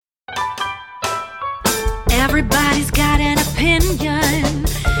Everybody's got an opinion.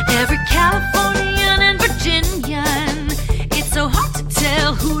 Every Californian and Virginian. It's so hard to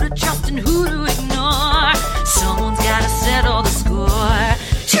tell who to trust and who to ignore. Someone's gotta settle the score.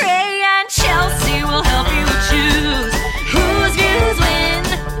 Trey and Chelsea will help you choose whose views win,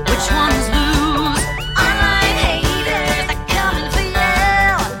 which ones lose. Online haters are coming for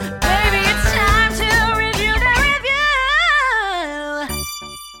you. Baby, it's time to review the review.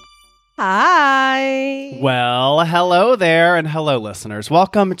 Hi. Well, hello there, and hello, listeners.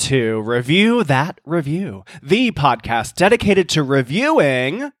 Welcome to Review That Review, the podcast dedicated to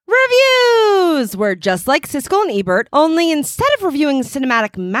reviewing Reviews! We're just like Siskel and Ebert, only instead of reviewing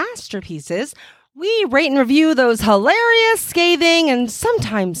cinematic masterpieces, we rate and review those hilarious, scathing, and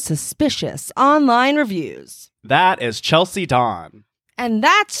sometimes suspicious online reviews. That is Chelsea Dawn. And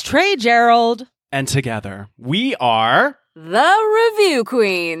that's Trey Gerald. And together, we are... The Review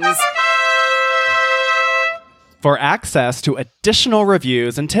Queens. For access to additional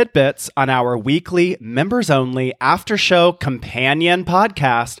reviews and tidbits on our weekly members-only after-show companion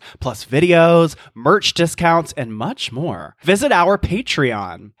podcast, plus videos, merch discounts, and much more, visit our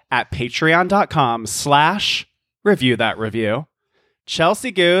Patreon at patreon.com/reviewthatreview.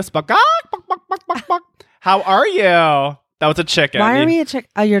 Chelsea Goose, how are you? That was a chicken. Why are we a chicken?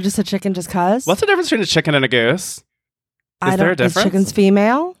 Oh, you're just a chicken just cuz? What's the difference between a chicken and a goose? Is there a difference? Is chicken's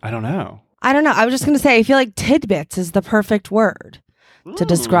female? I don't know. I don't know. I was just going to say, I feel like tidbits is the perfect word to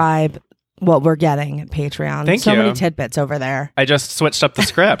describe what we're getting at Patreon. Thank so you. many tidbits over there. I just switched up the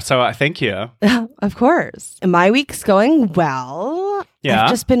script, so thank you. Of course. And my week's going well. Yeah.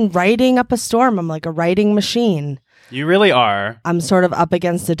 I've just been writing up a storm. I'm like a writing machine. You really are. I'm sort of up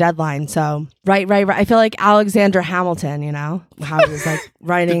against a deadline. So, right. I feel like Alexander Hamilton, you know? How he was like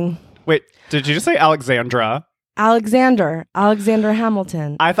writing. Wait, did you just say Alexandra? Alexander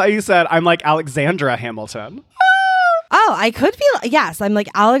Hamilton. I thought you said I'm like Alexandra Hamilton. Oh, I could be. Yes, I'm like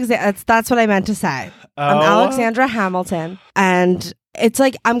Alexander. That's what I meant to say. I'm Oh. Alexandra Hamilton, and it's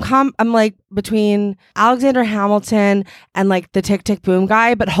like I'm like between Alexander Hamilton and like the Tick Tick Boom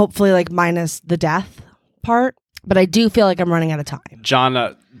guy, but hopefully like minus the death part. But I do feel like I'm running out of time.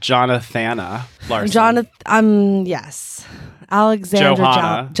 Jonathana Larson. Yes, Alexandra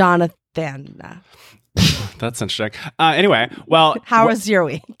Johanna. Jonathan. That's interesting. Anyway, well, How was your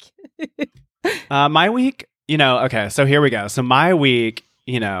week? my week? Okay. So here we go. So my week.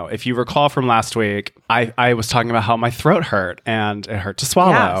 If you recall from last week, I was talking about how my throat hurt and it hurt to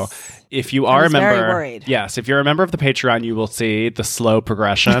swallow. Yes. If you are I was a member, very worried. Yes, if you're a member of the Patreon, you will see the slow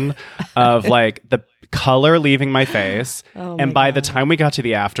progression of like the color leaving my face. Oh And my by the God. time we got to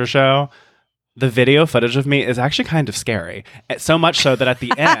the after show, the video footage of me is actually kind of scary. So much so that at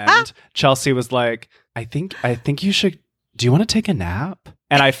the end, Chelsea was like, I think you should, do you want to take a nap?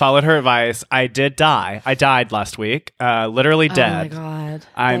 And I followed her advice. I did die. I died last week, literally dead. Oh my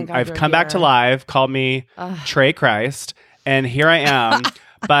God. I've come back to live, called me Trey Christ, and here I am.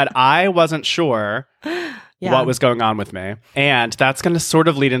 But I wasn't sure what was going on with me. And that's going to sort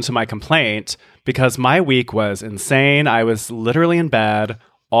of lead into my complaint because my week was insane. I was literally in bed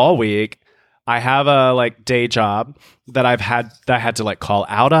all week. I have a day job that I had to call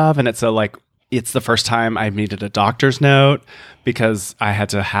out of, and it's the first time I've needed a doctor's note because I had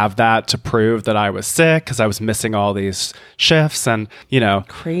to have that to prove that I was sick because I was missing all these shifts and,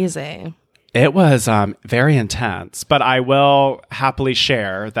 Crazy. it was very intense. But I will happily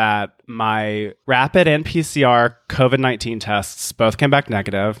share that my rapid and PCR COVID-19 tests both came back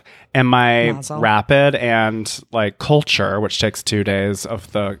negative, and my Awesome. rapid and culture, which takes 2 days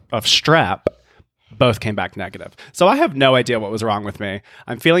of strep, both came back negative. So I have no idea what was wrong with me.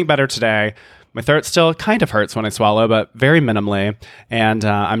 I'm feeling better today. My throat still kind of hurts when I swallow, but very minimally. And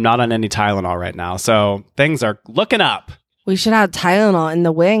I'm not on any Tylenol right now. So things are looking up. We should have Tylenol in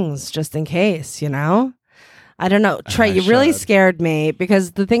the wings just in case, I don't know. Trey, you really should. scared me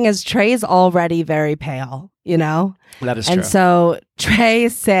because the thing is, Trey's already very pale, That is true. And so Trey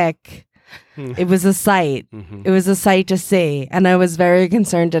is sick. It was a sight. Mhm. It was a sight to see. And I was very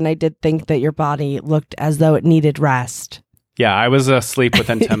concerned. And I did think that your body looked as though it needed rest. Yeah, I was asleep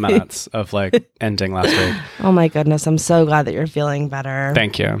within 10 minutes of ending last week. Oh my goodness. I'm so glad that you're feeling better.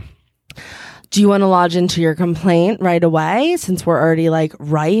 Thank you. Do you want to lodge into your complaint right away since we're already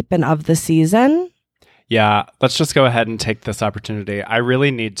ripe and of the season? Yeah, let's just go ahead and take this opportunity. I really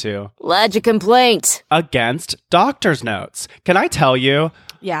need to. Lodge a complaint. Against doctor's notes. Can I tell you?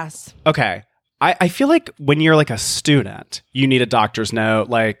 Yes. Okay. I feel like when you're a student, you need a doctor's note.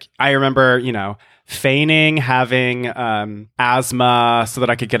 I remember, feigning having asthma so that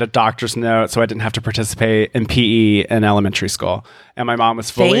I could get a doctor's note so I didn't have to participate in PE in elementary school. And my mom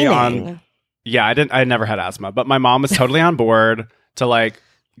was fully on... Feigning. Yeah, I never had asthma, but my mom was totally on board to like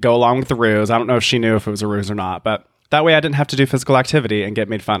go along with the ruse. I don't know if she knew if it was a ruse or not, but that way I didn't have to do physical activity and get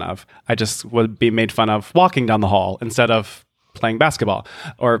made fun of. I just would be made fun of walking down the hall instead of playing basketball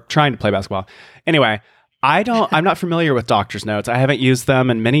or trying to play basketball. Anyway, I'm not familiar with doctor's notes. I haven't used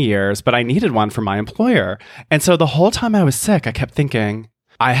them in many years, but I needed one for my employer. And so the whole time I was sick, I kept thinking,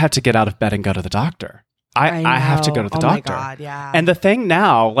 I have to get out of bed and go to the doctor. I have to go to the doctor. Oh my God, yeah. And the thing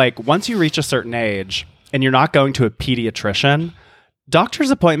now, like once you reach a certain age and you're not going to a pediatrician,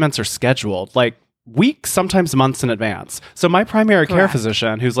 doctor's appointments are scheduled like weeks, sometimes months in advance. So my primary care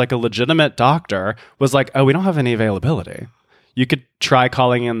physician, who's like a legitimate doctor, was like, oh, we don't have any availability. You could try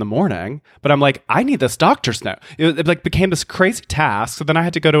calling in the morning, but I'm like, I need this doctor's note. It like became this crazy task. So then I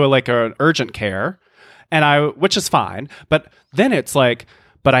had to go to an urgent care, which is fine. But then it's like,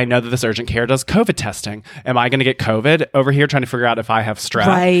 but I know that this urgent care does COVID testing. Am I going to get COVID over here trying to figure out if I have strep?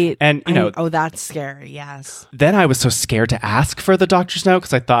 Right. And, oh, that's scary. Yes. Then I was so scared to ask for the doctor's note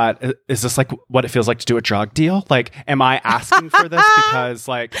because I thought, is this like what it feels like to do a drug deal? Like, am I asking for this because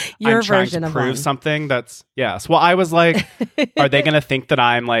like I'm trying to prove something that's, yes. Well, I was like, are they going to think that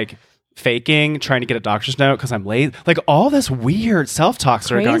I'm like faking, trying to get a doctor's note because I'm late? Like all this weird self-talk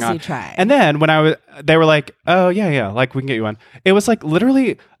started going on. And then when they were like, oh yeah, like we can get you one. It was like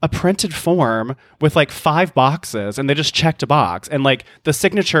literally a printed form with like 5 boxes and they just checked a box. And like the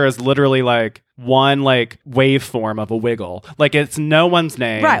signature is literally like one like waveform of a wiggle. Like it's no one's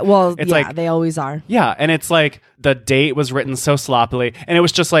name. Right. Well, it's yeah, like, they always are. Yeah. And it's like the date was written so sloppily. And it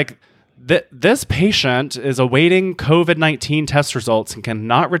was just like, this patient is awaiting COVID-19 test results and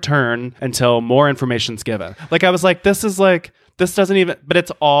cannot return until more information's given. Like I was like, this doesn't even, but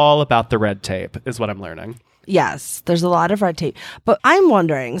it's all about the red tape is what I'm learning. Yes, there's a lot of red tape. But I'm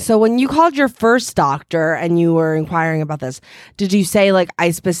wondering, so when you called your first doctor and you were inquiring about this, did you say like,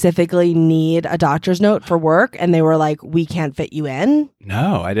 I specifically need a doctor's note for work? And they were like, we can't fit you in?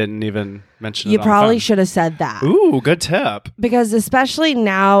 No, I didn't even mention it. You probably should have said that. Ooh, good tip. Because especially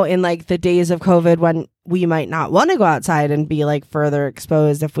now in like the days of COVID when we might not want to go outside and be like further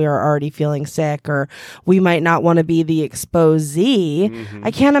exposed if we are already feeling sick, or we might not want to be the exposee. Mm-hmm.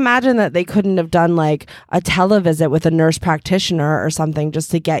 I can't imagine that they couldn't have done like a televisit with a nurse practitioner or something just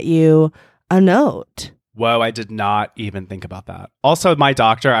to get you a note. Whoa, I did not even think about that. Also, my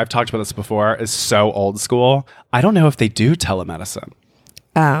doctor, I've talked about this before, is so old school. I don't know if they do telemedicine.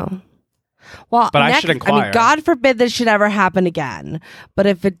 Oh. Well, but I should inquire. I mean, God forbid this should ever happen again. But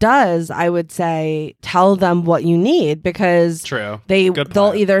if it does, I would say tell them what you need, because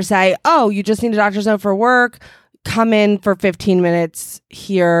they'll either say, oh, you just need a doctor's note for work. Come in for 15 minutes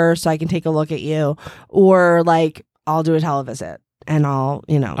here so I can take a look at you. Or like, I'll do a televisit and I'll,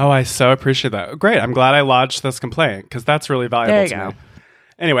 Oh, I so appreciate that. Great. I'm glad I lodged this complaint because that's really valuable to me.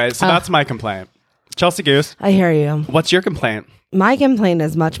 Anyway, so that's my complaint. Chelsea Goose. I hear you. What's your complaint? My complaint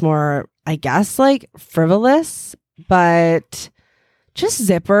is much more, I guess, like frivolous, but just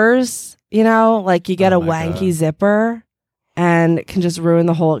zippers, like you get a wanky zipper and it can just ruin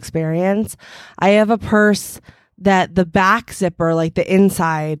the whole experience. I have a purse that the back zipper, like the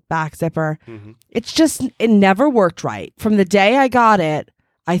inside back zipper, it never worked right. From the day I got it,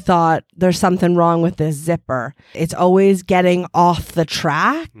 I thought there's something wrong with this zipper. It's always getting off the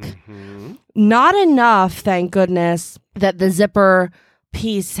track. Mm-hmm. Not enough, thank goodness, that the zipper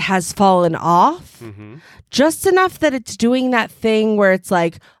piece has fallen off. Mm-hmm. Just enough that it's doing that thing where it's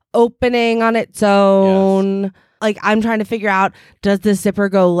like opening on its own. Yes. Like I'm trying to figure out, does this zipper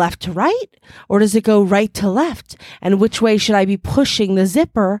go left to right or does it go right to left? And which way should I be pushing the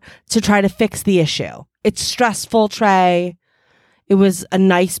zipper to try to fix the issue? It's stressful, Trey. It was a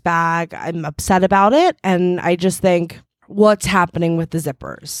nice bag. I'm upset about it. And I just think, what's happening with the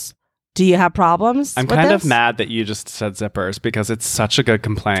zippers? Do you have problems? I'm kind of mad that you just said zippers because it's such a good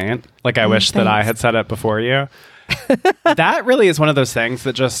complaint. Like I wish that I had said it before you. That really is one of those things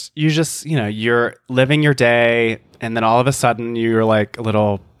that you're living your day and then all of a sudden you're like a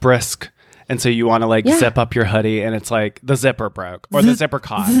little brisk. And so you want to zip up your hoodie and it's like the zipper broke or the zipper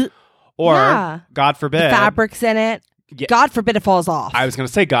caught or God forbid. The fabric's in it. Yeah. God forbid it falls off. I was going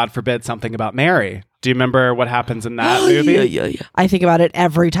to say, God forbid something about Mary. Do you remember what happens in that movie? Yeah. I think about it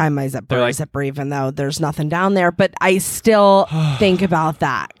every time I zipper, even though there's nothing down there. But I still think about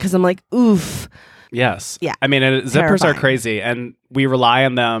that because I'm like, oof. Yes. Yeah. I mean, zippers are crazy and we rely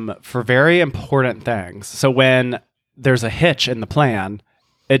on them for very important things. So when there's a hitch in the plan,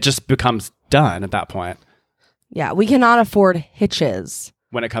 it just becomes done at that point. Yeah. We cannot afford hitches.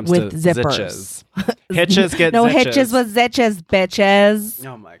 When it comes with to zippers. Zitches. Hitches get no zitches. Hitches with zitches, bitches.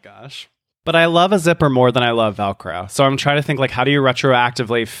 Oh my gosh. But I love a zipper more than I love Velcro. So I'm trying to think, like, how do you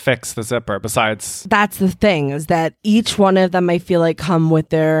retroactively fix the zipper besides... That's the thing, is that each one of them I feel like come with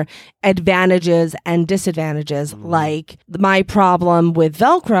their advantages and disadvantages. Like, my problem with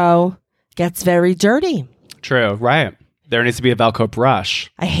Velcro gets very dirty. True, right. There needs to be a Velcro brush.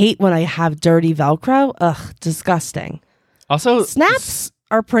 I hate when I have dirty Velcro. Ugh, disgusting. Also... Snaps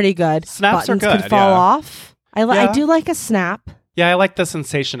are pretty good. Snaps Buttons are good, could fall yeah. off. I do like a snap. Yeah, I like the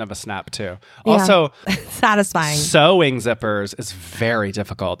sensation of a snap too. Yeah. Also, satisfying. sewing zippers is very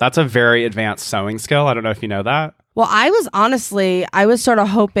difficult. That's a very advanced sewing skill. I don't know if you know that. Well, I was sort of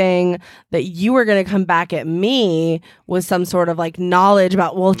hoping that you were going to come back at me with some sort of like knowledge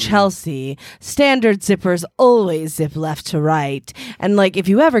about, well, Chelsea, standard zippers always zip left to right. And like, if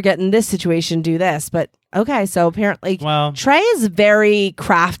you ever get in this situation, do this. But okay, so apparently Trey is very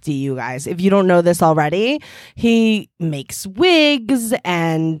crafty, you guys. If you don't know this already, he makes wigs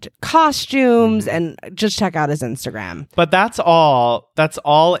and costumes and just check out his Instagram. But that's all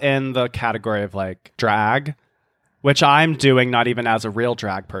in the category of like drag. Which I'm doing not even as a real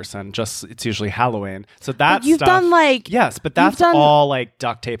drag person, just it's usually Halloween. So that you've stuff, done like yes, but that's all like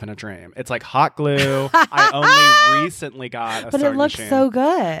duct tape and a dream. It's like hot glue. I only recently got a but sewing it looks machine. so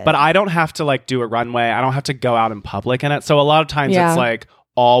good. But I don't have to like do a runway. I don't have to go out in public in it. So a lot of times it's like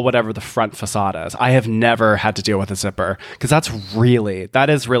all whatever the front facade is. I have never had to deal with a zipper because that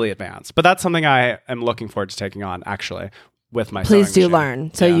is really advanced. But that's something I am looking forward to taking on actually. With my please do machine.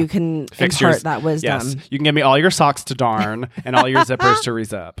 learn so you can impart that wisdom. Yes, you can give me all your socks to darn and all your zippers to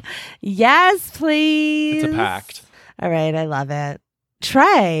rezip. Yes, please. It's a pact. All right, I love it.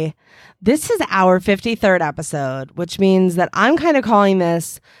 Trey, this is our 53rd episode, which means that I'm kind of calling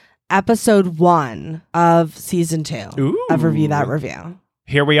this episode 1 of season 2 of Review That Review.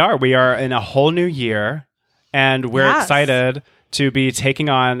 Here we are. We are in a whole new year, and we're excited to be taking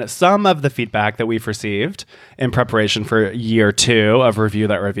on some of the feedback that we've received in preparation for year 2 of Review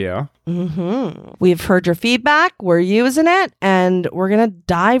That Review. We've heard your feedback. We're using it, and we're going to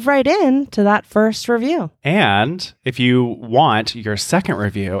dive right into that first review. And if you want your second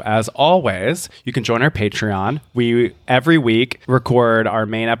review, as always, you can join our Patreon. We, every week, record our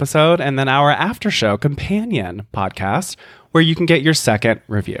main episode and then our after show companion podcast, where you can get your second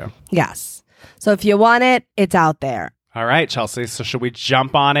review. Yes. So if you want it, it's out there. All right, Chelsea. So should we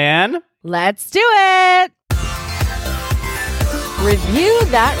jump on in? Let's do it. Review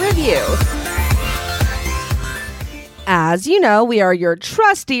That Review. As you know, we are your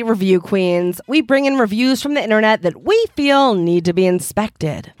trusty review queens. We bring in reviews from the internet that we feel need to be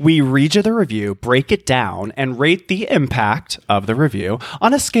inspected. We read you the review, break it down, and rate the impact of the review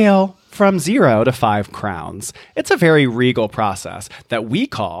on a scale from 0 to 5 crowns. It's a very regal process that we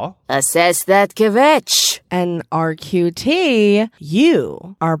call Assess That Kvetch. And RQT,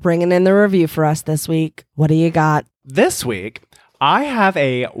 you are bringing in the review for us this week. What do you got? This week, I have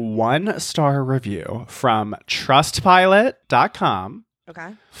a 1-star review from Trustpilot.com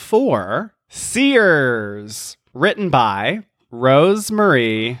for Sears, written by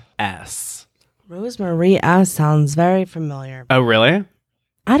Rosemarie S. Rosemarie S. sounds very familiar. Oh, really?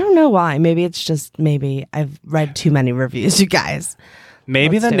 I don't know why. Maybe it's just I've read too many reviews, you guys.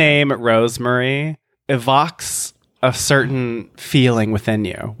 Maybe the name Rosemary evokes a certain feeling within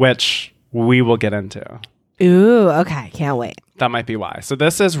you, which we will get into. Ooh, okay. Can't wait. That might be why. So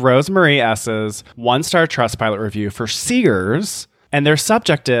this is Rosemarie S.'s 1-star Trustpilot review for Sears, and their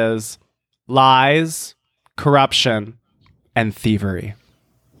subject is lies, corruption, and thievery.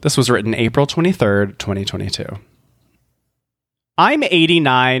 This was written April 23rd, 2022. I'm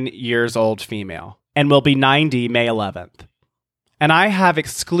 89 years old female and will be 90 May 11th. And I have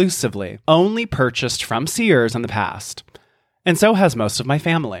exclusively only purchased from Sears in the past. And so has most of my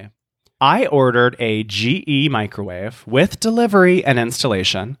family. I ordered a GE microwave with delivery and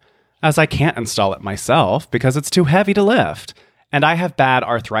installation, as I can't install it myself because it's too heavy to lift, and I have bad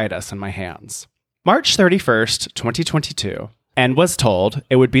arthritis in my hands. March 31st, 2022, and was told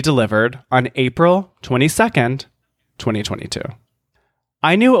it would be delivered on April 22nd, 2022.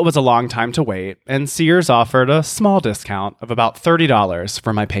 I knew it was a long time to wait, and Sears offered a small discount of about $30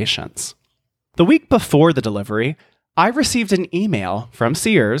 for my patience. The week before the delivery, I received an email from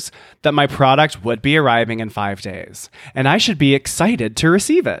Sears that my product would be arriving in 5 days, and I should be excited to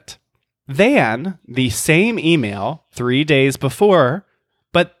receive it. Then, the same email 3 days before,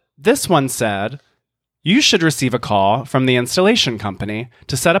 but this one said, you should receive a call from the installation company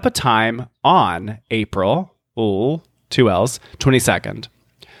to set up a time on April 22nd.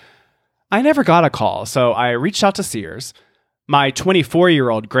 I never got a call, so I reached out to Sears, My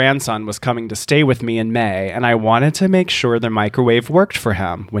 24-year-old grandson was coming to stay with me in May, and I wanted to make sure the microwave worked for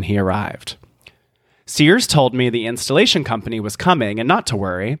him when he arrived. Sears told me the installation company was coming and not to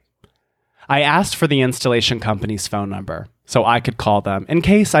worry. I asked for the installation company's phone number so I could call them in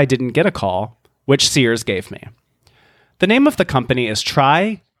case I didn't get a call, which Sears gave me. The name of the company is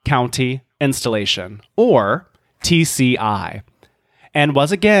Tri-County Installation, or TCI, and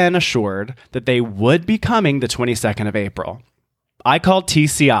was again assured that they would be coming the 22nd of April. I called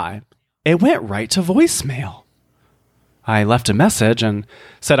TCI. It went right to voicemail. I left a message and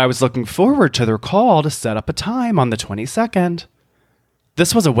said I was looking forward to their call to set up a time on the 22nd.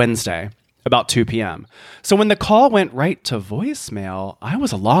 This was a Wednesday, about 2 p.m. So when the call went right to voicemail, I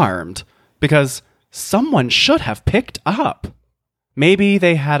was alarmed because someone should have picked up. Maybe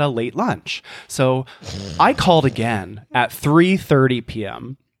they had a late lunch. So I called again at 3:30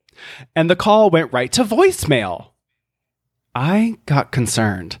 p.m. and the call went right to voicemail. I got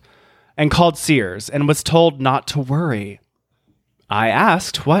concerned and called Sears and was told not to worry. I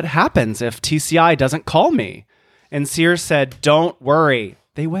asked what happens if TCI doesn't call me, and Sears said, "Don't worry,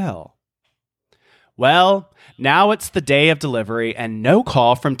 they will." Well, now it's the day of delivery and no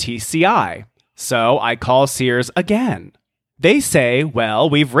call from TCI, so I call Sears again. They say, well,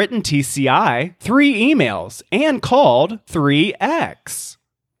 we've written TCI 3 emails and called 3X.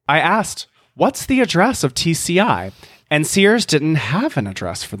 I asked, what's the address of TCI? And Sears didn't have an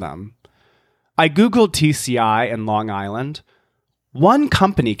address for them. I Googled TCI in Long Island. One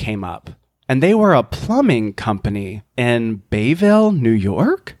company came up, and they were a plumbing company in Bayville, New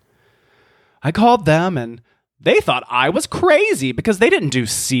York. I called them, and they thought I was crazy because they didn't do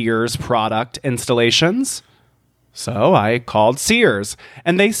Sears product installations. So I called Sears,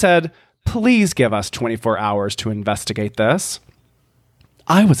 and they said, please give us 24 hours to investigate this.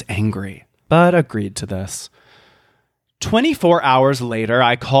 I was angry, but agreed to this. 24 hours later,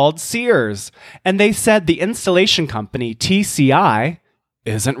 I called Sears, and they said the installation company, TCI,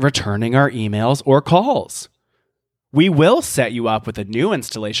 isn't returning our emails or calls. We will set you up with a new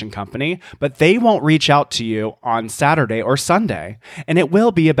installation company, but they won't reach out to you on Saturday or Sunday, and it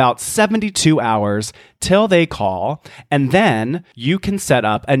will be about 72 hours till they call, and then you can set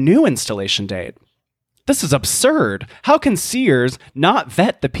up a new installation date. This is absurd. How can Sears not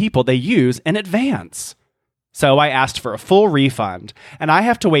vet the people they use in advance? So I asked for a full refund, and I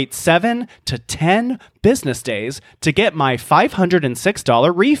have to wait 7 to 10 business days to get my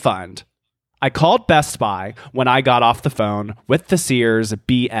 $506 refund. I called Best Buy when I got off the phone with the Sears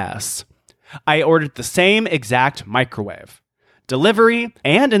BS. I ordered the same exact microwave, delivery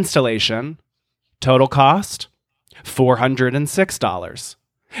and installation. Total cost, $406.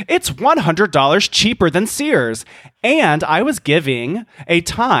 It's $100 cheaper than Sears, and I was giving a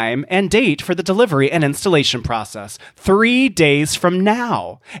time and date for the delivery and installation process 3 days from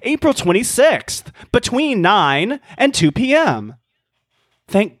now, April 26th, between 9 and 2 p.m.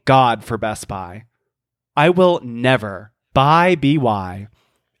 Thank God for Best Buy. I will never buy BY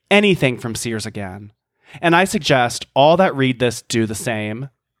anything from Sears again, and I suggest all that read this do the same.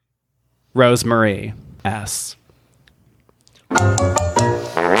 Rosemarie S.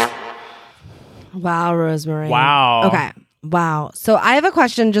 Wow, Rosemary. Wow. Okay. Wow. So I have a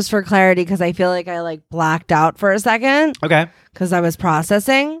question just for clarity because I feel like I blacked out for a second. Okay. Because I was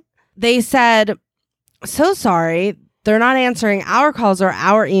processing. They said, so sorry, they're not answering our calls or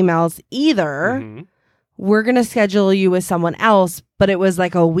our emails either. Mm-hmm. We're going to schedule you with someone else, but it was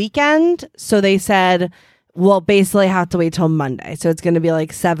like a weekend. So they said, well, basically have to wait till Monday. So it's going to be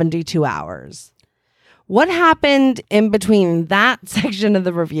 72 hours. What happened in between that section of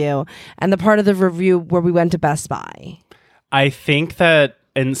the review and the part of the review where we went to Best Buy? I think that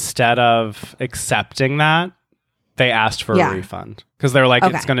instead of accepting that, they asked for a refund because they're like,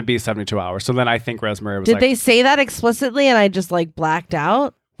 it's going to be 72 hours. So then I think Rosemary was Did they say that explicitly and I just blacked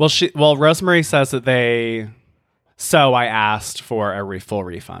out? Well, Rosemary says that so I asked for a full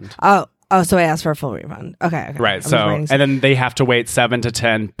refund. Oh, so I asked for a full refund. Okay. Right. So, and then they have to wait 7 to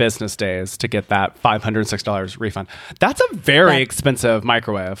 10 business days to get that $506 refund. That's a very expensive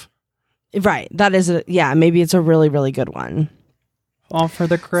microwave. Right. That is maybe it's a really, really good one. All for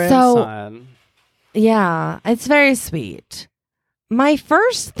the grandson. Yeah, it's very sweet. My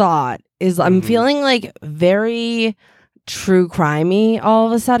first thought is I'm feeling very true crimey all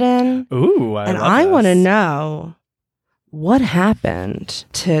of a sudden. Ooh, I want to know what happened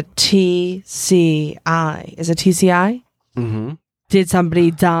to TCI. Is it TCI? Mm-hmm. Did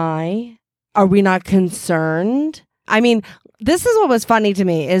somebody die? Are we not concerned? I mean, this is what was funny to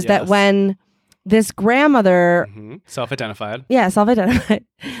me is that when this grandmother... Mm-hmm. Self-identified. Yeah, self-identified.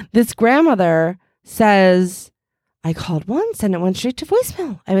 This grandmother says, I called once and it went straight to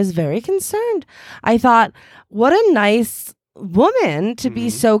voicemail. I was very concerned. I thought, what a nice woman to be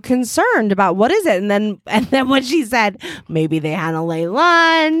so concerned about what is it. And then when she said maybe they had a late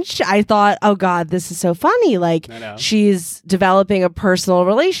lunch, I thought, oh God, this is so funny. Like she's developing a personal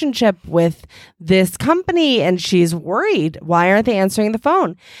relationship with this company and she's worried. Why aren't they answering the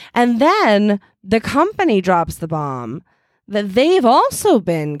phone? And then the company drops the bomb that they've also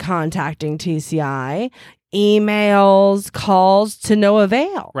been contacting TCI, emails, calls to no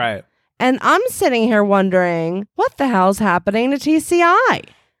avail. Right. And I'm sitting here wondering, what the hell's happening to TCI?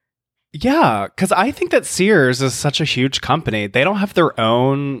 Yeah, because I think that Sears is such a huge company. They don't have their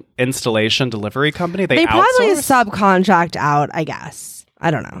own installation delivery company. They probably outsource? subcontract out, I guess. I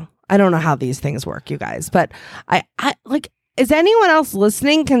don't know. I don't know how these things work, you guys. But I like, is anyone else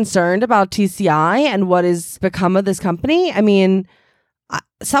listening concerned about TCI and what has become of this company? I mean,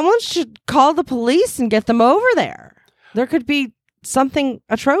 someone should call the police and get them over there. There could be something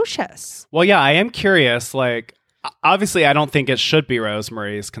atrocious. Well, yeah, I am curious. Like, obviously, I don't think it should be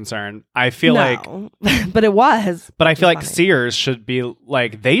Rosemary's concern. I feel like, but it was. But I feel like Sears should be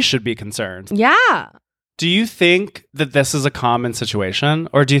like, they should be concerned. Yeah. Do you think that this is a common situation,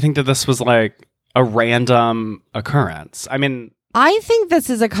 or do you think that this was like a random occurrence? I mean, I think this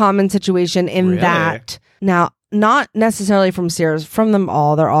is a common situation in that now, not necessarily from Sears, from them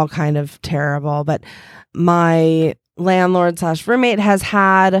all. They're all kind of terrible, but my landlord/roommate has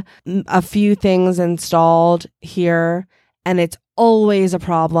had a few things installed here, and it's always a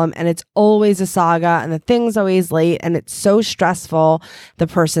problem and it's always a saga and the thing's always late and it's so stressful. The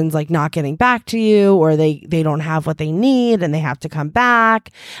person's like not getting back to you, or they don't have what they need and they have to come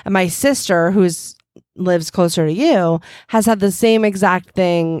back. And my sister, who's lives closer to you, has had the same exact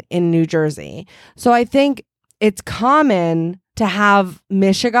thing in New Jersey. So I think it's common to have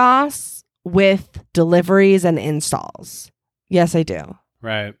mishigas with deliveries and installs. Yes, I do.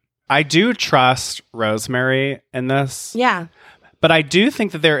 Right. I do trust Rosemary in this. Yeah. But I do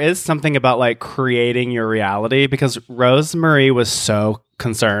think that there is something about like creating your reality, because Rosemary was so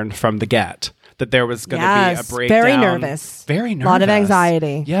concerned from the get that there was going to be a breakdown. Very nervous. Very nervous. A lot of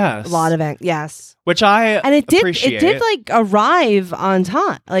anxiety. Yes. A lot of yes. Which I and it did appreciate. It did like arrive on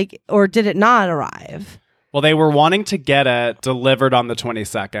time, like, or did it not arrive? Well, they were wanting to get it delivered on the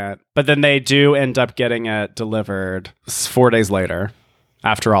 22nd, but then they do end up getting it delivered 4 days later,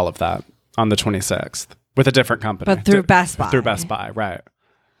 after all of that, on the 26th, with a different company. But through Best Buy. Through Best Buy, right.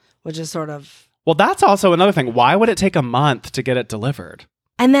 Which is sort of... Well, that's also another thing. Why would it take a month to get it delivered?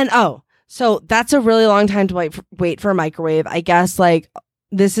 And then, so that's a really long time to wait for a microwave. I guess, like,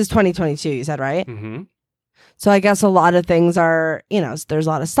 this is 2022, you said, right? Mm-hmm. So I guess a lot of things are, there's a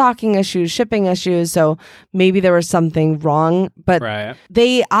lot of stocking issues, shipping issues. So maybe there was something wrong, but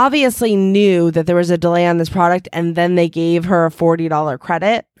they obviously knew that there was a delay on this product, and then they gave her a $40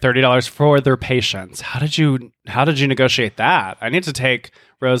 credit. $30 for their patience. How did you negotiate that? I need to take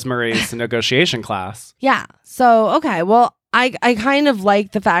Rosemary's negotiation class. Yeah. So, okay. Well, I kind of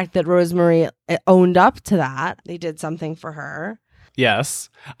like the fact that Rosemary owned up to that. They did something for her. Yes.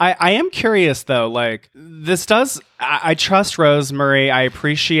 I am curious, though, like, this does... I trust Rosemary. I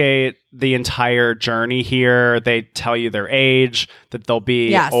appreciate the entire journey here. They tell you their age, that they'll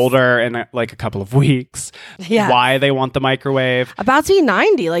be older in, like, a couple of weeks. Yeah. Why they want the microwave. About to be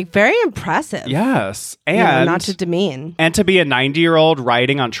 90, like, very impressive. Yes. And... not to demean. And to be a 90-year-old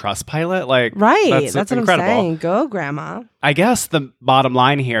writing on Trustpilot, like... Right. That's what incredible. I'm saying. Go, Grandma. I guess the bottom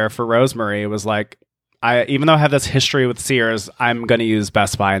line here for Rosemary was, like... even though I have this history with Sears, I'm going to use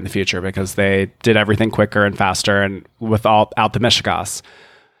Best Buy in the future because they did everything quicker and faster and without the mishigas.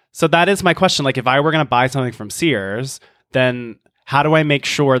 So that is my question. Like, if I were going to buy something from Sears, then how do I make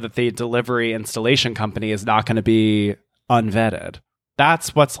sure that the delivery installation company is not going to be unvetted?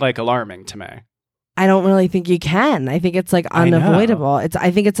 That's what's like alarming to me. I don't really think you can. I think it's like unavoidable. I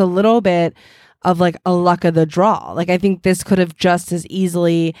think it's a little bit of like a luck of the draw. Like, I think this could have just as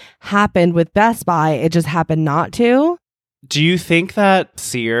easily happened with Best Buy. It just happened not to. Do you think that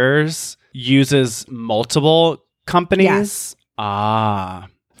Sears uses multiple companies? Yes.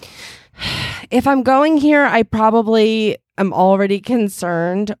 If I'm going here, I probably am already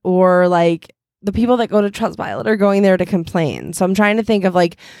concerned, or like the people that go to Trustpilot are going there to complain. So I'm trying to think of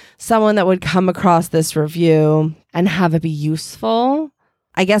like someone that would come across this review and have it be useful.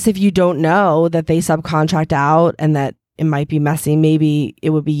 I guess if you don't know that they subcontract out and that it might be messy, maybe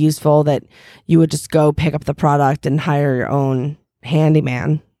it would be useful that you would just go pick up the product and hire your own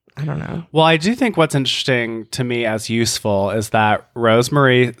handyman. I don't know. Well, I do think what's interesting to me as useful is that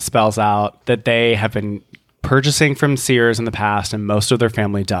Rosemary spells out that they have been purchasing from Sears in the past, and most of their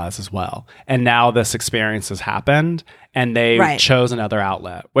family does as well. And now this experience has happened, and they chose another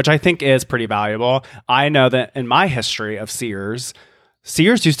outlet, which I think is pretty valuable. I know that in my history of Sears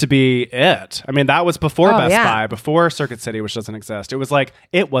used to be it. I mean, that was before Best Buy, before Circuit City, which doesn't exist. It was like,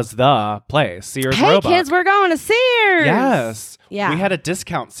 it was the place. Sears Roebuck. Hey, kids, we're going to Sears. Yes. Yeah. We had a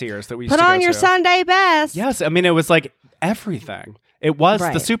discount Sears that we used Put to go to. on your Sunday best. Yes. I mean, it was like everything. It was the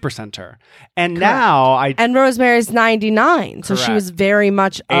Supercenter. And now And Rosemary's 99. So she was very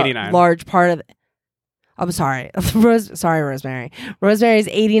much a 89. large part of I'm sorry. Sorry, Rosemary. Rosemary's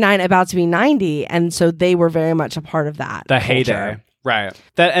 89, about to be 90. And so they were very much a part of that. The culture. heyday. Right.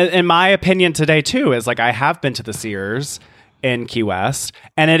 That, in my opinion today, too, is like I have been to the Sears in Key West,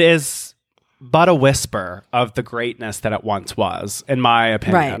 and it is but a whisper of the greatness that it once was, in my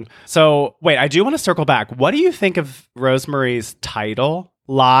opinion. Right. So, wait, I do want to circle back. What do you think of Rosemary's title?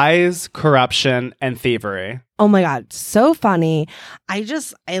 Lies, corruption, and thievery. Oh my God. So funny. I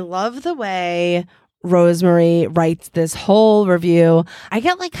love the way Rosemary writes this whole review. I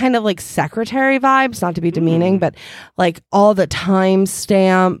get like kind of like secretary vibes, not to be demeaning, but like all the time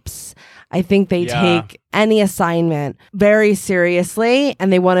stamps. I think they take any assignment very seriously,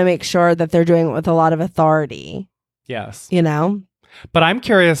 and they want to make sure that they're doing it with a lot of authority. Yes. You know? But I'm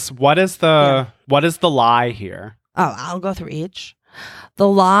curious, what is the lie here? Oh, I'll go through each. The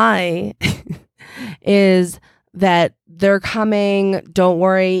lie is that they're coming, don't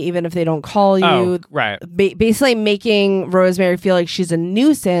worry, even if they don't call you. Oh, right. Basically making Rosemary feel like she's a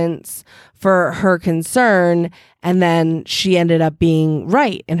nuisance for her concern, and then she ended up being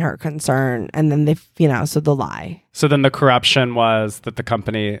right in her concern, and then so the lie. So then the corruption was that the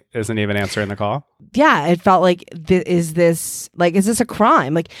company isn't even answering the call? Yeah, it felt like is this a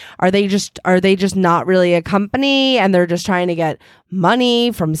crime? Like, are they just not really a company, and they're just trying to get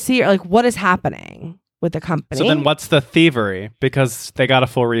money from Sears? Like, what is happening with the company? So then what's the thievery? Because they got a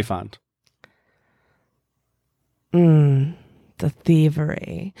full refund. The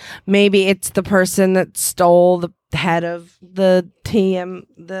thievery. Maybe it's the person that stole the head of the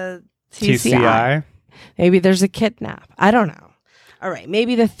TCI. Maybe there's a kidnap. I don't know. All right.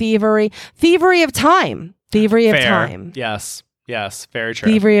 Maybe the thievery of time. Thievery of time. Yes. Very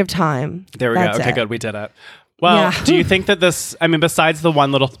true. Thievery of time. There we go. Okay, good. We did it. Well, do you think that besides the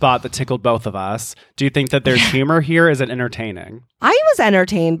one little spot that tickled both of us, do you think that there's humor here? Is it entertaining? I was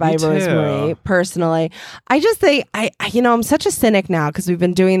entertained by Rosemary, personally. I just think, I'm such a cynic now because we've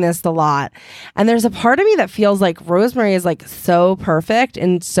been doing this a lot. And there's a part of me that feels like Rosemary is like so perfect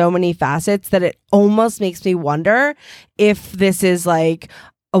in so many facets that it almost makes me wonder if this is like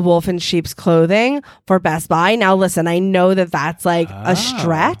a wolf in sheep's clothing for Best Buy. Now, listen, I know that that's like a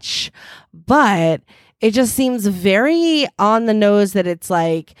stretch, but it just seems very on the nose that it's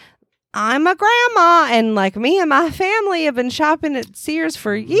like, I'm a grandma and like me and my family have been shopping at Sears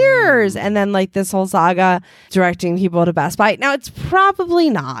for years. And then like this whole saga directing people to Best Buy. Now, it's probably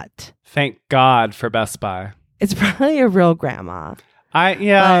not. Thank God for Best Buy. It's probably a real grandma.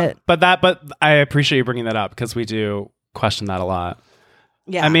 But I appreciate you bringing that up because we do question that a lot.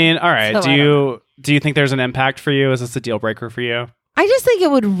 Yeah. I mean, all right. So do you think there's an impact for you? Is this a deal breaker for you? I just think it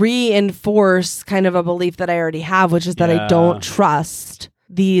would reinforce kind of a belief that I already have, which is that I don't trust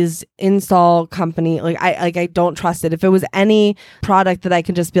these install company. Like I don't trust it. If it was any product that I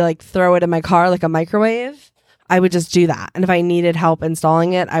could just be like, throw it in my car, like a microwave, I would just do that. And if I needed help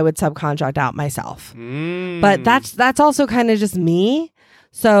installing it, I would subcontract out myself. But that's also kind of just me.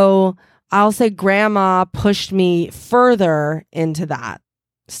 So I'll say grandma pushed me further into that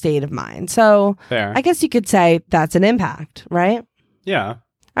state of mind. So Fair. I guess you could say that's an impact, right? Yeah.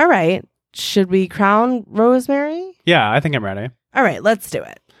 All right. Should we crown Rosemary? Yeah, I think I'm ready. All right, let's do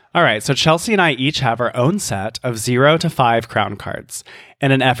it. All right, so Chelsea and I each have our own set of 0 to 5 crown cards.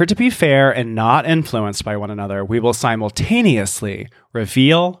 In an effort to be fair and not influenced by one another, we will simultaneously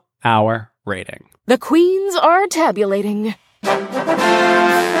reveal our rating. The queens are tabulating.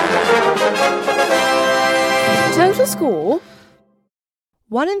 Total score.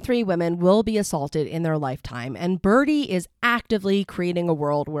 1 in 3 women will be assaulted in their lifetime, and Byrdie is actively creating a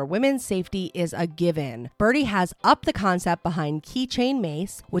world where women's safety is a given. Byrdie has upped the concept behind Keychain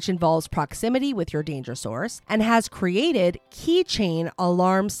Mace, which involves proximity with your danger source, and has created Keychain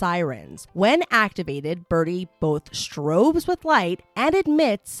Alarm Sirens. When activated, Byrdie both strobes with light and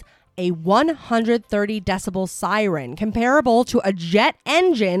emits a 130 decibel siren comparable to a jet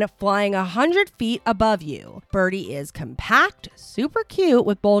engine flying 100 feet above you. Byrdie is compact, super cute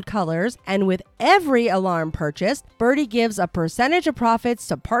with bold colors, and with every alarm purchased, Byrdie gives a percentage of profits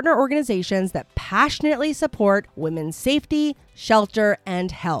to partner organizations that passionately support women's safety, shelter,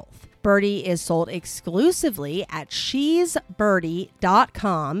 and health. Birdie is sold exclusively at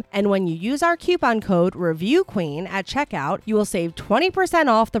shesbirdie.com. And when you use our coupon code ReviewQueen at checkout, you will save 20%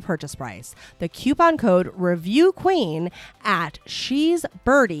 off the purchase price. The coupon code ReviewQueen at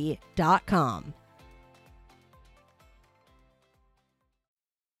shesbirdie.com.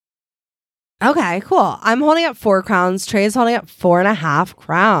 Okay, cool. I'm holding up 4 crowns. Trey's holding up 4.5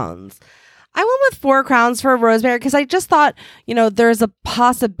 crowns. I went with 4 crowns for Rosemary because I just thought, there's a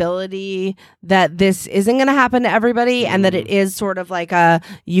possibility that this isn't going to happen to everybody and that it is sort of like a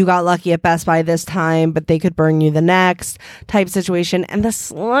you got lucky at Best Buy this time, but they could burn you the next type situation. And the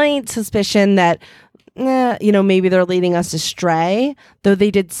slight suspicion that, maybe they're leading us astray, though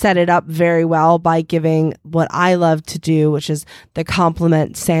they did set it up very well by giving what I love to do, which is the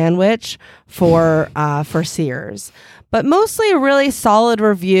compliment sandwich for Sears. But mostly a really solid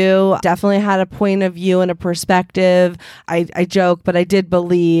review. Definitely had a point of view and a perspective. I joke, but I did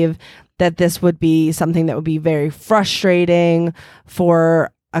believe that this would be something that would be very frustrating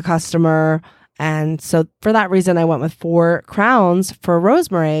for a customer. And so for that reason, I went with 4 crowns for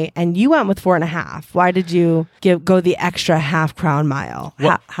Rosemary, and you went with 4.5. Why did you go the extra half crown mile?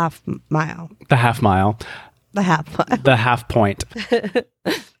 Half mile. The half mile. The half mile. The half point.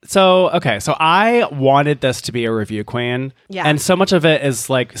 So I wanted this to be a review queen. Yeah. And so much of it is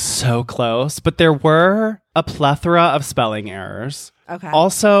like so close, but there were a plethora of spelling errors. Okay.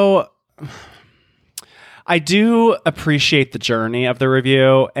 Also, I do appreciate the journey of the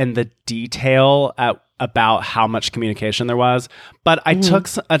review and the detail about how much communication there was, but I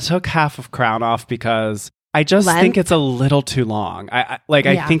took half of crown off because I just think it's a little too long. I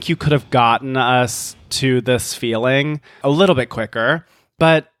think you could have gotten us to this feeling a little bit quicker,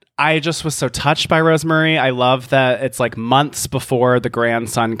 but I just was so touched by Rosemary. I love that it's like months before the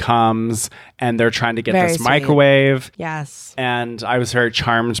grandson comes and they're trying to get Very this sweet. microwave. Yes. And I was very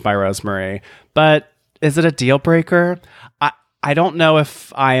charmed by Rosemary. But is it a deal breaker? I don't know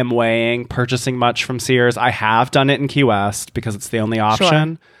if I am weighing purchasing much from Sears. I have done it in Key West because it's the only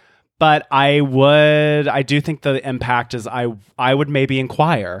option. Sure. But I do think the impact is I would maybe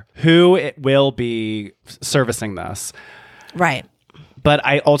inquire who it will be servicing this. Right. But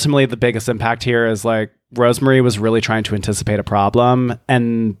ultimately the biggest impact here is like Rosemary was really trying to anticipate a problem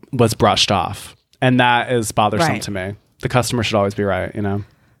and was brushed off. And that is bothersome to me. The customer should always be right,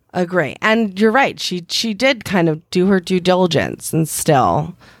 Agree. And you're right. She did kind of do her due diligence and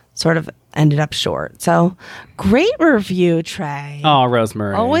still sort of ended up short. So great review, Trey. Oh,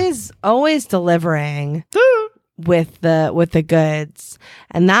 Rosemary. Always delivering with the goods.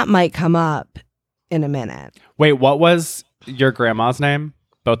 And that might come up in a minute. Wait, what was your grandma's name?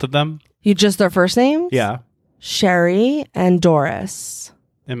 Both of them? You just their first names? Yeah. Sherry and Doris.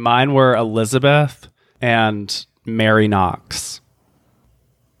 And mine were Elizabeth and Mary Knox.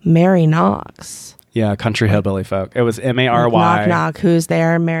 Mary Knox. Yeah, country hillbilly folk. It was Mary. Knock, knock. Who's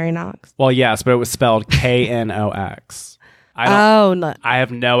there? Mary Knox. Well, yes, but it was spelled Knox. No. I have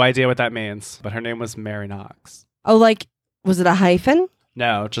no idea what that means, but her name was Mary Knox. Oh, like, was it a hyphen?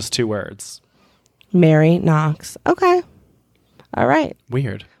 No, just 2 words. Mary Knox. Okay. All right.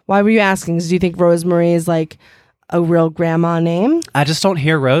 Weird. Why were you asking? Do you think Rosemary is like a real grandma name? I just don't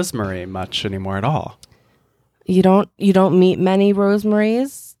hear Rosemary much anymore at all. You don't meet many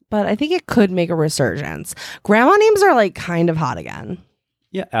Rosemarys, but I think it could make a resurgence. Grandma names are like kind of hot again.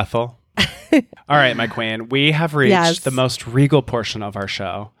 Yeah, Ethel. All right, my queen. We have reached the most regal portion of our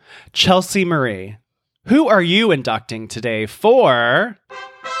show. Chelsea Marie, who are you inducting today for?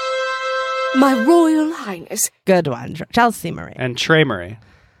 My Royal Highness. Good one. Chelsea Marie. And Trey Marie.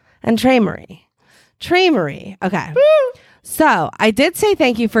 And Trey Marie. Trey Marie. Okay. So I did say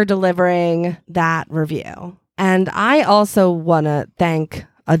thank you for delivering that review. And I also want to thank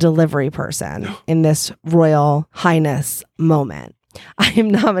a delivery person in this Royal Highness moment. I am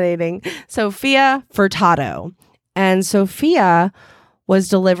nominating Sophia Furtado. And Sophia was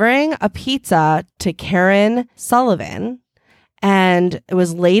delivering a pizza to Karen Sullivan. And it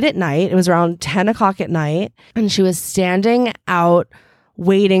was late at night. It was around 10 o'clock at night. And she was standing out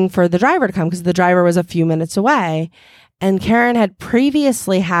waiting for the driver to come because the driver was a few minutes away. And Karen had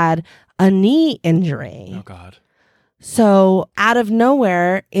previously had a knee injury. Oh, God. So out of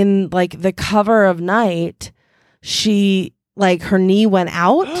nowhere, in like the cover of night, she like her knee went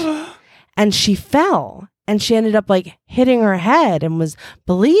out and she fell and she ended up like hitting her head and was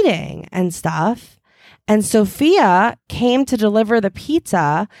bleeding and stuff. And Sophia came to deliver the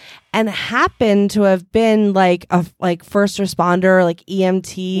pizza and happened to have been like a first responder, like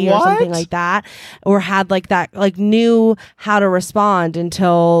EMT or something like that, or had like that, like knew how to respond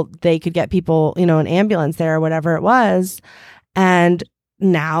until they could get people, an ambulance there or whatever it was. And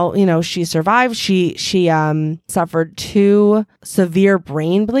now, she survived. She suffered 2 severe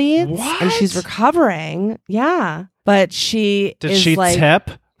brain bleeds. What? And she's recovering. Yeah. But Did she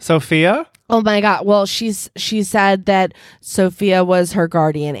tip Sophia? Oh my God. Well, she said that Sophia was her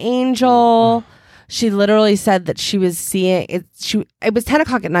guardian angel. She literally said that she was seeing it. It was 10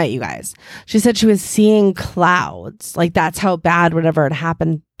 o'clock at night, you guys. She said she was seeing clouds. Like, that's how bad whatever had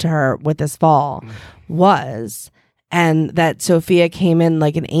happened to her with this fall was. And that Sophia came in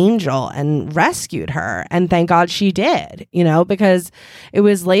like an angel and rescued her. And thank God she did, because it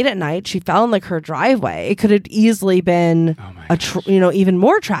was late at night. She fell in like her driveway. It could have easily been, even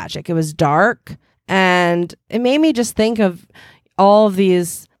more tragic. It was dark. And it made me just think of all of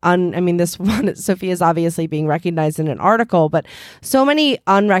these, this one, Sophia is obviously being recognized in an article, but so many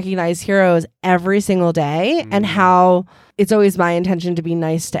unrecognized heroes every single day, and how it's always my intention to be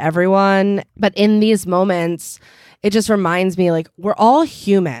nice to everyone. But in these moments, it just reminds me, like, we're all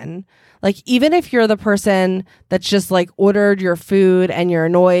human. Like, even if you're the person that's just like ordered your food and you're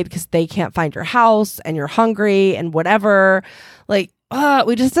annoyed because they can't find your house and you're hungry and whatever, like,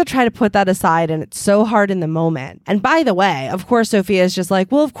 we just have to try to put that aside, and it's so hard in the moment. And by the way, of course, Sophia is just like,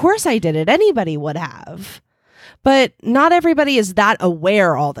 well, of course I did it. Anybody would have. But not everybody is that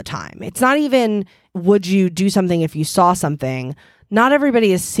aware all the time. It's not even, would you do something if you saw something? Not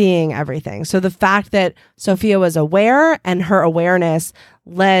everybody is seeing everything. So the fact that Sophia was aware and her awareness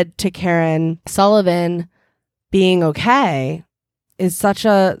led to Karen Sullivan being okay is such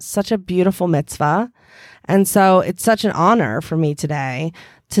a beautiful mitzvah. And so it's such an honor for me today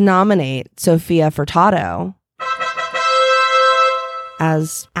to nominate Sophia Furtado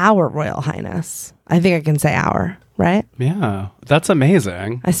as our Royal Highness. I think I can say our, right? Yeah, that's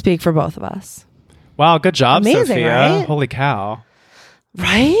amazing. I speak for both of us. Wow, good job, Amazing, Sophia. right? Holy cow.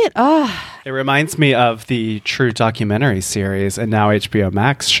 Right? It reminds me of the True documentary series and now HBO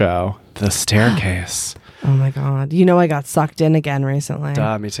Max show, The Staircase. Oh my God. I got sucked in again recently.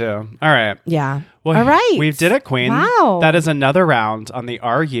 Duh, me too. All right. Yeah. Well, all right. We did it, Queen. Wow. That is another round on the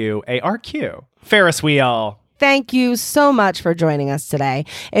RUARQ Ferris wheel. Thank you so much for joining us today.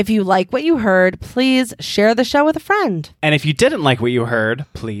 If you like what you heard, please share the show with a friend. And if you didn't like what you heard,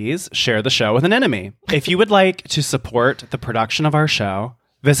 please share the show with an enemy. If you would like to support the production of our show,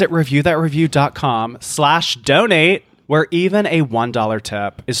 visit reviewthatreview.com/donate, where even a $1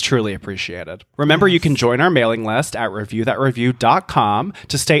 tip is truly appreciated. Remember, you can join our mailing list at reviewthatreview.com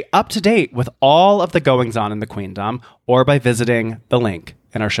to stay up to date with all of the goings-on in the Queendom, or by visiting the link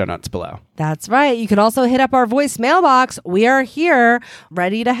in our show notes below. That's right. You can also hit up our voicemail box. We are here,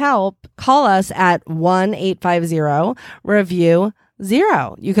 ready to help. Call us at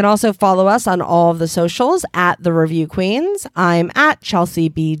 1-850-REVIEW-0. You can also follow us on all of the socials at The Review Queens. I'm at Chelsea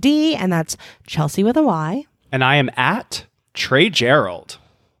BD, and that's Chelsea with a Y. And I am at Trey Gerald.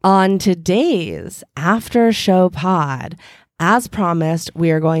 On today's after show pod, as promised, we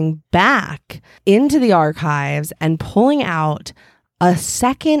are going back into the archives and pulling out a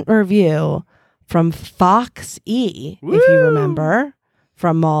second review from Fox E, if you remember,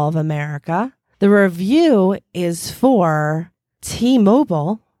 from Mall of America. The review is for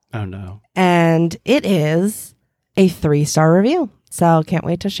T-Mobile. Oh, no. And it is a 3-star review. So can't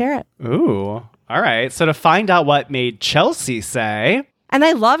wait to share it. Ooh. All right. So to find out what made Chelsea say. And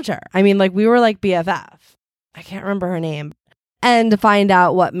I loved her. We were like BFF. I can't remember her name. And to find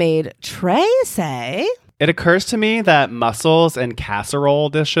out what made Trey say. It occurs to me that mussels and casserole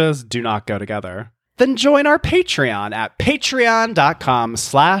dishes do not go together. Then join our Patreon at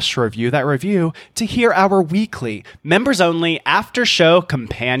patreon.com/reviewthatreview to hear our weekly, members-only after-show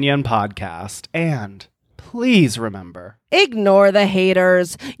companion podcast. And please remember, ignore the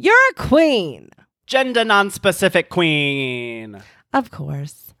haters. You're a queen. Gender non-specific queen. Of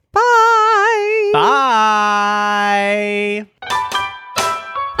course. Bye. Bye.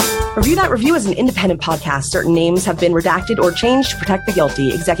 Review That Review is an independent podcast. Certain names have been redacted or changed to protect the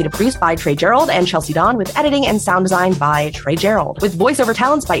guilty. Executive produced by Trey Gerald and Chelsea Dawn, with editing and sound design by Trey Gerald. With voiceover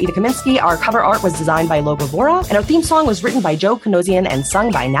talents by Ida Kaminsky, our cover art was designed by Logo Vora, and our theme song was written by Joe Kanosian and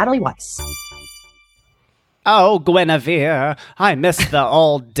sung by Natalie Weiss. Oh, Guinevere, I miss the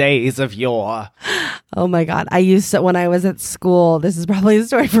old days of yore. Oh my God. I used to, when I was at school, this is probably a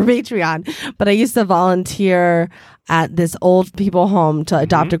story for Patreon, but I used to volunteer at this old people home to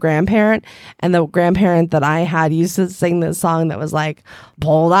adopt a grandparent. And the grandparent that I had used to sing this song that was like,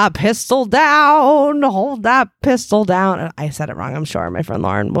 pull that pistol down, hold that pistol down. And I said it wrong, I'm sure. My friend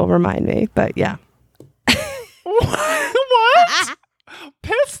Lauren will remind me, but yeah. What?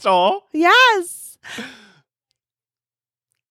 Pistol? Yes.